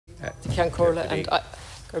And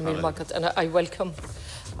I welcome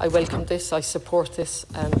this, I support this,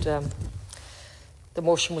 and the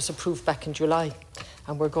motion was approved back in July,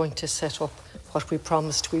 and we're going to set up what we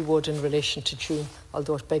promised we would in relation to Tuam,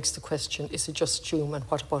 although it begs the question, is it just Tuam and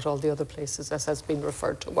what about all the other places, as has been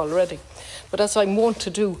referred to already? But as I'm wont to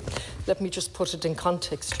do, let me just put it in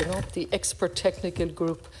context. You know, the expert technical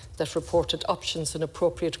group that reported options and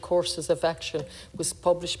appropriate courses of action was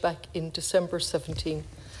published back in December 17.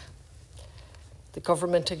 The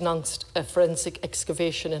government announced a forensic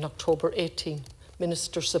excavation in October 18.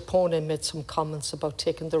 Minister Sapone made some comments about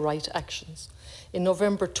taking the right actions. In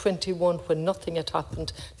November 21, when nothing had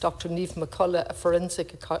happened, Dr. Niamh McCullough, a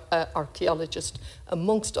forensic archaeologist,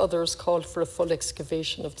 amongst others, called for a full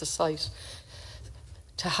excavation of the site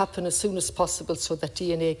to happen as soon as possible so that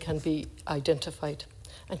DNA can be identified.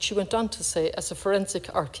 And she went on to say, as a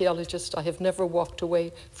forensic archaeologist, I have never walked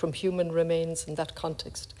away from human remains in that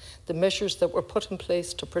context. The measures that were put in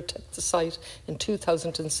place to protect the site in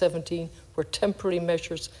 2017 were temporary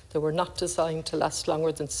measures that were not designed to last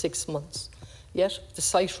longer than 6 months. Yet the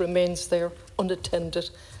site remains there, unattended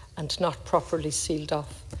and not properly sealed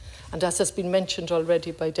off. And as has been mentioned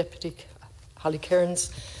already by Deputy Holly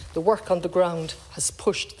Cairns, the work on the ground has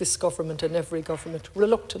pushed this government and every government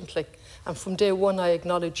reluctantly. And from day one, I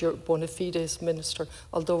acknowledge your bona fides, Minister,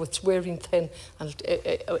 although it's wearing thin and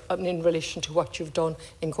in relation to what you've done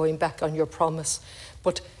in going back on your promise.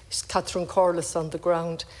 But Catherine Corliss on the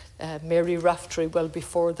ground, Mary Raftery well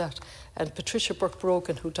before that, and Patricia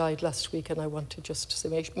Burke-Brogan, who died last week, and I want to just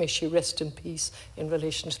say may she rest in peace in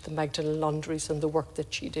relation to the Magdalen laundries and the work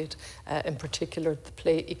that she did, in particular the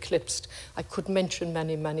play Eclipsed. I could mention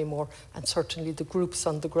many, many more, and certainly the groups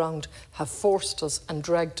on the ground have forced us and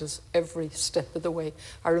dragged us every step of the way.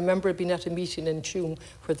 I remember being at a meeting in Tuam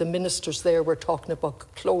where the ministers there were talking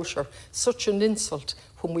about closure, such an insult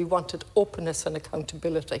when we wanted openness and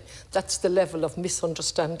accountability. That's the level of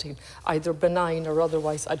misunderstanding, either benign or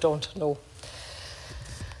otherwise, I don't know.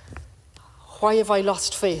 Why have I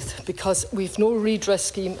lost faith? Because we've no redress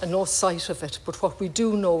scheme and no sight of it, but what we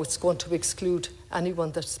do know, it's going to exclude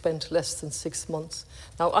anyone that spent less than 6 months.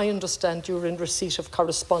 Now, I understand you're in receipt of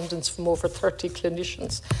correspondence from over 30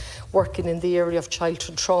 clinicians working in the area of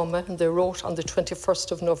childhood trauma, and they wrote on the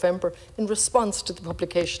 21st of November in response to the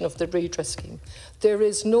publication of the redress scheme. There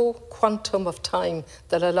is no quantum of time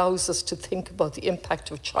that allows us to think about the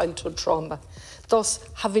impact of childhood trauma. Thus,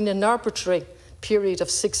 having an arbitrary period of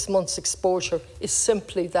 6 months exposure is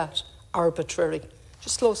simply that, arbitrary.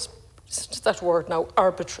 Just listen to that word now,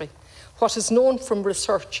 arbitrary. What is known from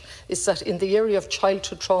research is that in the area of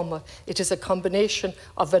childhood trauma, it is a combination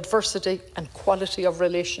of adversity and quality of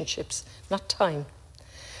relationships, not time.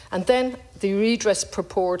 And then the redress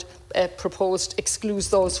proposed excludes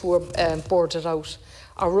those who are boarded out.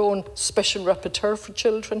 Our own Special Rapporteur for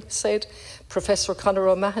Children said, Professor Conor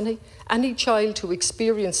O'Mahony, any child who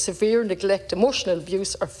experienced severe neglect, emotional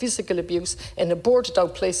abuse or physical abuse in a boarded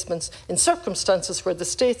out placements in circumstances where the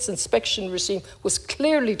state's inspection regime was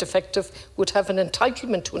clearly defective would have an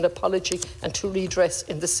entitlement to an apology and to redress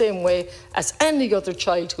in the same way as any other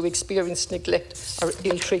child who experienced neglect or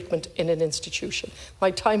ill treatment in an institution.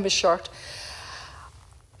 My time is short.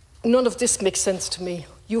 None of this makes sense to me.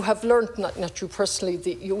 You have learned, not you personally,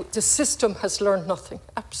 the system has learned nothing,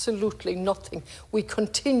 absolutely nothing. We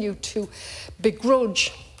continue to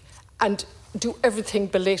begrudge and do everything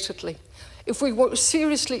belatedly. If we were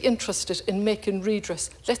seriously interested in making redress,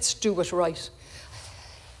 let's do it right.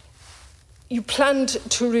 You planned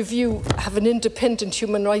to have an independent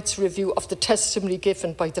human rights review of the testimony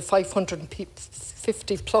given by the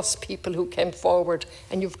 550 plus people who came forward,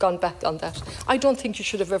 and you've gone back on that. I don't think you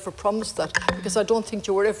should have ever promised that, because I don't think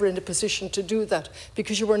you were ever in a position to do that,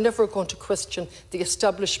 because you were never going to question the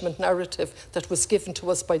establishment narrative that was given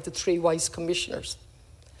to us by the three wise commissioners.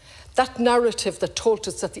 That narrative that told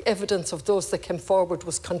us that the evidence of those that came forward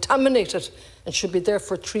was contaminated and should be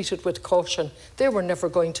therefore treated with caution, they were never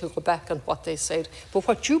going to go back on what they said. But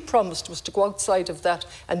what you promised was to go outside of that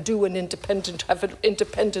and do an have it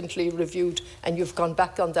independently reviewed, and you've gone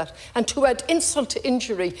back on that. And to add insult to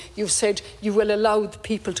injury, you've said you will allow the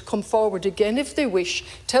people to come forward again if they wish,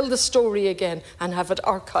 tell the story again and have it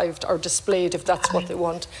archived or displayed if that's what they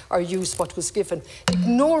want, or use what was given,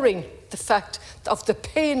 ignoring the fact of the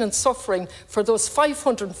pain and suffering for those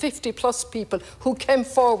 550 plus people who came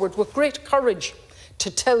forward with great courage to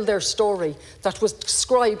tell their story that was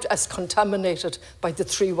described as contaminated by the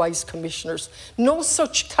three wise commissioners. No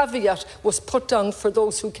such caveat was put down for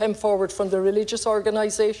those who came forward from the religious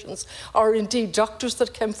organisations, or indeed doctors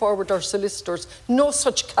that came forward, or solicitors. No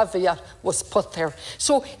such caveat was put there.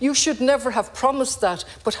 So you should never have promised that,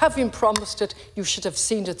 but having promised it, you should have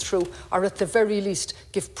seen it through, or at the very least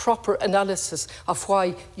give proper analysis of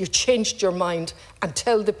why you changed your mind, and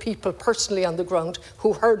tell the people personally on the ground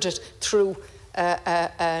who heard it through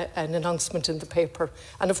an announcement in the paper.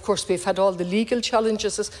 And of course we've had all the legal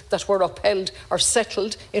challenges that were upheld or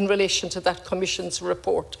settled in relation to that Commission's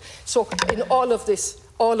report. So in all of this,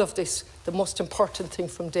 the most important thing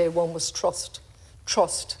from day one was trust.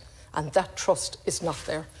 Trust. And that trust is not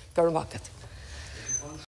there. Very much.